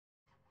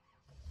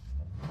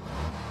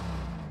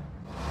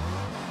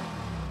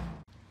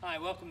Hi,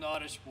 welcome to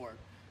AutoSport.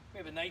 We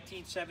have a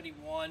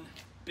 1971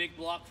 big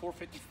block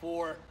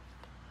 454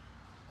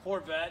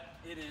 Corvette.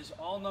 It is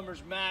all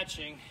numbers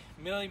matching,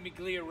 Millie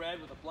Miglia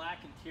red with a black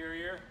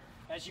interior.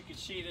 As you can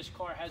see, this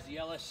car has the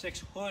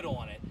LS6 hood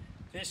on it.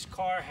 This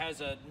car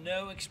has a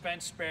no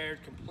expense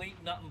spared, complete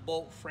nut and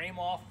bolt frame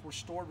off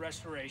restored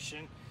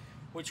restoration,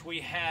 which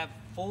we have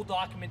full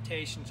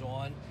documentations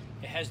on.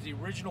 It has the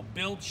original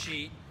build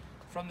sheet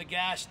from the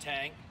gas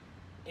tank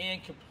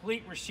and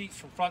complete receipts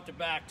from front to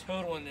back,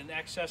 totaling in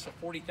excess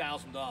of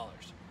 $40,000.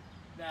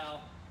 Now,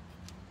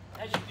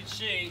 as you can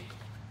see,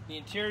 the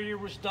interior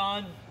was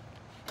done,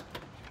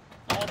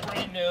 all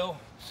brand new.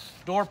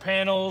 Door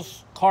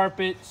panels,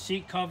 carpet,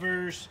 seat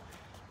covers,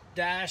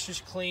 dash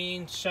is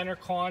clean, center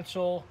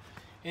console.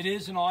 It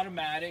is an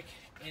automatic,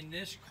 and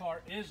this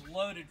car is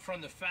loaded from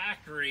the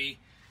factory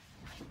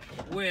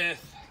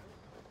with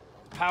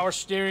power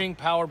steering,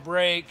 power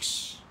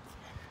brakes,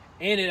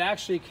 and it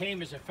actually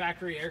came as a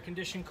factory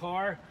air-conditioned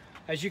car.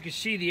 As you can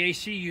see, the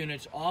AC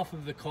unit's off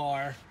of the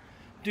car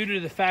due to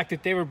the fact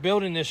that they were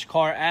building this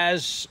car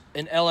as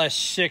an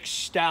LS6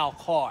 style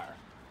car,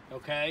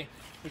 okay?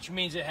 Which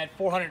means it had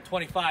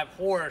 425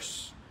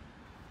 horse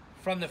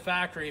from the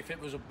factory if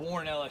it was a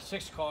born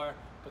LS6 car,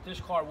 but this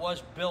car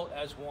was built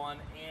as one,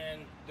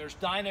 and there's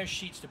dyno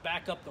sheets to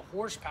back up the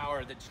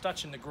horsepower that's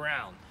touching the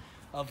ground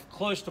of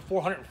close to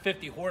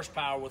 450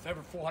 horsepower with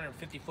over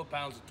 450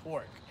 foot-pounds of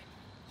torque.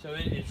 So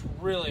it's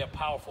really a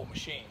powerful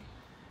machine.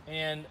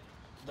 And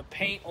the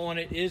paint on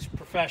it is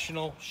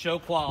professional, show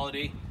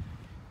quality.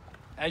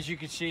 As you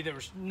can see, there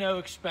was no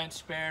expense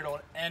spared on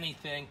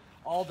anything.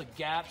 All the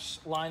gaps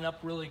line up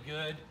really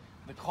good.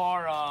 The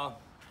car,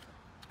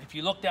 if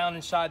you look down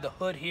inside the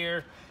hood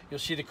here, you'll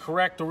see the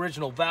correct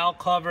original valve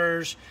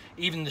covers,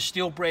 even the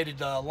steel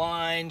braided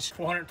lines,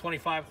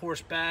 425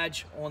 horse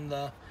badge on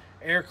the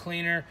air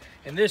cleaner.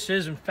 And this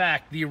is in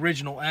fact the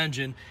original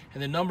engine,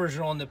 and the numbers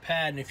are on the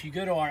pad. And if you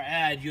go to our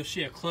ad, you'll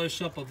see a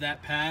close-up of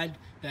that pad,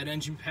 that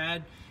engine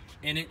pad,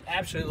 and it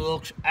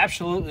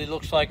absolutely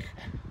looks like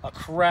a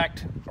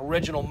correct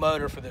original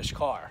motor for this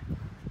car.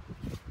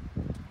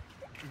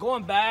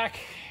 Going back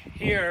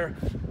here,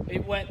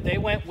 they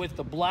went with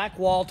the black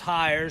wall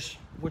tires,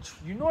 which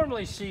you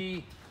normally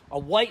see a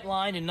white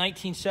line in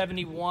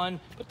 1971,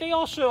 but they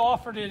also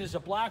offered it as a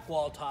black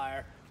wall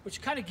tire,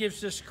 which kind of gives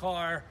this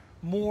car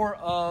more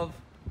of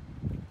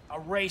a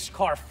race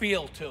car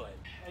feel to it.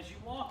 As you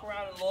walk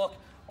around and look,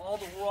 all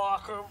the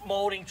rocker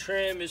molding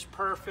trim is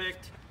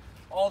perfect.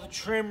 All the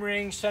trim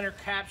rings, center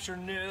caps are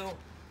new.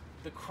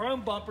 The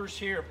chrome bumpers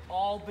here have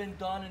all been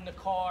done in the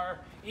car,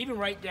 even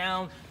right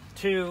down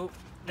to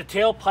the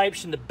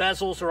tailpipes, and the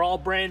bezels are all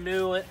brand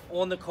new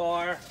on the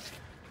car.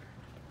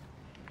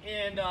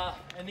 And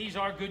these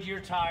are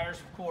Goodyear tires,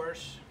 of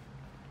course.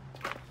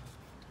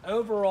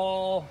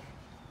 Overall,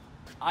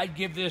 I'd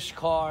give this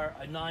car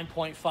a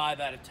 9.5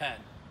 out of 10.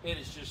 It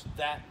is just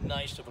that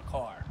nice of a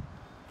car.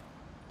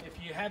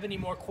 If you have any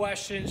more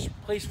questions,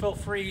 please feel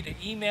free to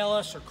email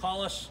us or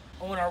call us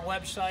on our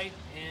website,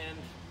 and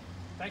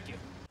thank you.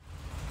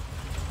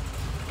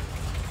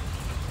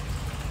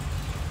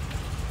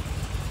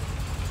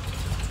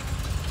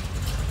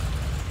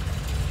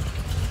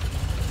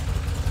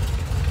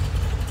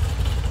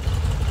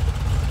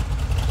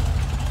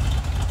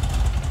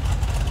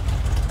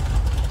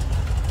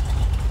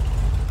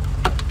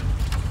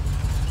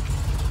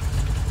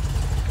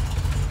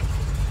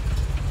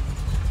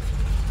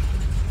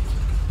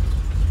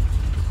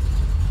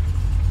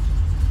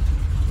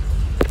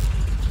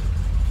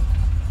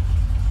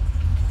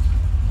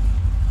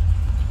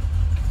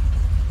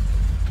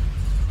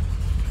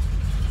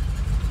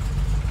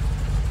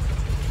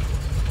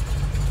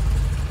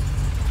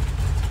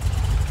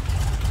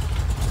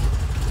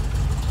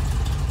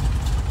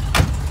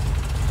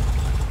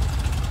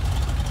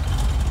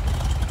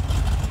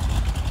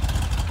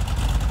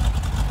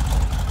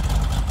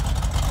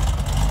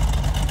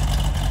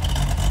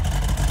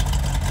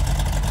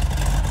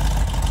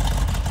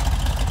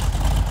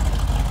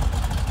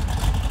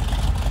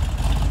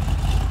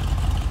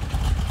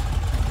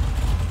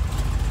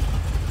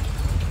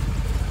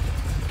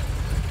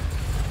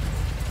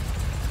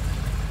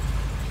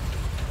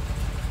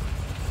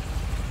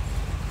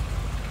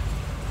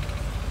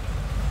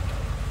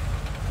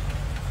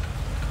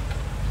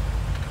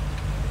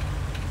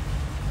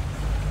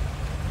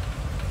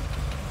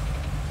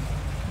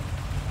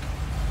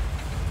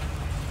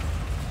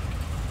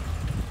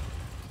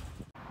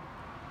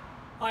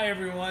 Hi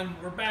everyone,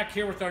 we're back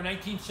here with our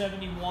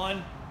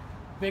 1971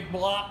 big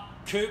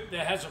block coupe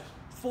that has a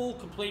full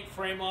complete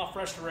frame off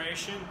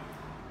restoration.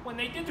 When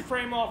they did the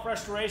frame off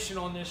restoration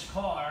on this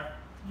car,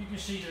 you can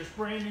see there's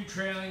brand new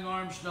trailing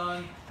arms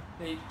done.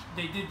 They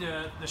did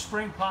the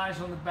spring plies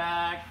on the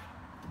back,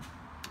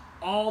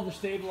 all the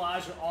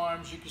stabilizer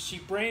arms. You can see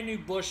brand new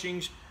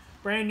bushings,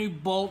 brand new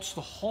bolts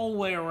the whole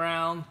way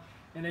around.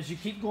 And as you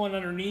keep going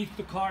underneath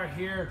the car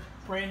here,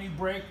 brand new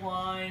brake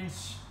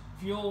lines,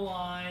 fuel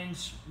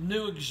lines,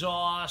 new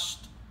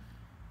exhaust,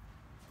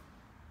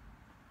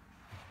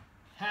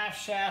 half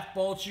shaft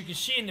bolts. You can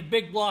see in the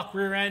big block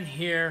rear end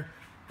here,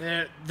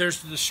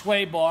 There's the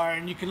sway bar,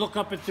 and you can look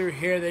up and through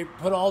here. They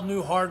put all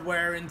new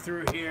hardware in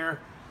through here.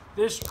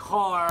 This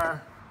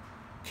car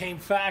came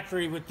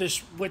factory with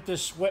this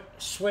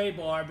sway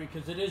bar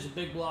because it is a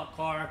big block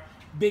car.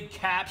 Big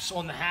caps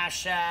on the hash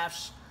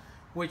shafts,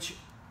 which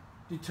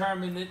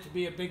determined it to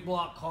be a big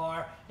block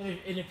car. And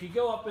if you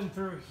go up and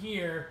through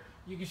here,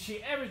 you can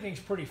see everything's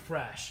pretty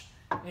fresh.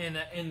 And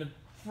the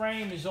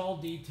frame is all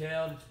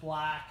detailed. It's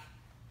black.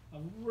 A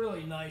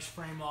really nice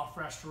frame off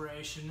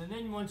restoration. And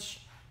then once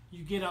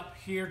you get up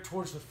here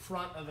towards the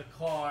front of the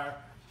car,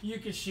 you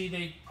can see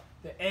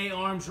the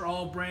A-arms are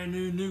all brand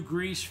new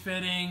grease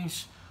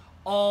fittings,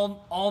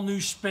 all new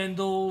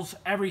spindles,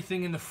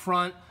 everything in the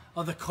front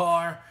of the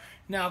car.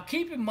 Now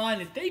keep in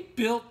mind that they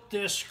built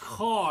this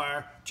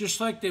car just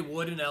like they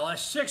would an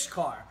LS6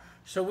 car.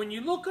 So when you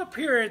look up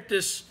here at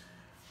this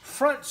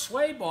front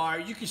sway bar,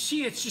 you can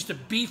see it's just a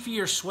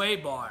beefier sway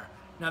bar.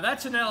 Now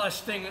that's an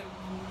LS thing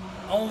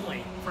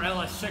only for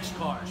LS6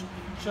 cars.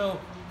 So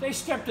they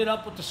stepped it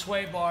up with the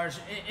sway bars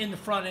in the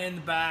front and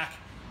the back,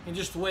 and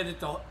just the way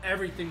that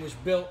everything was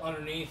built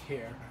underneath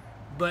here.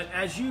 But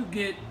as you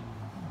get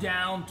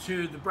down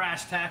to the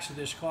brass tacks of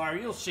this car,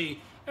 you'll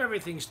see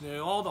everything's new.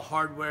 All the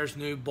hardware's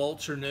new,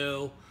 bolts are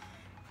new.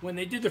 When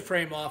they did the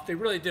frame off, they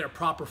really did a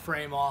proper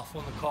frame off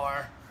on the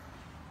car.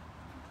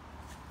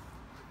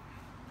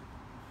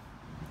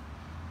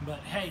 But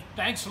hey,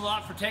 thanks a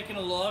lot for taking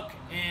a look.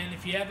 And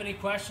if you have any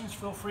questions,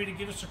 feel free to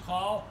give us a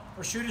call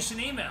or shoot us an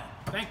email.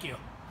 Thank you.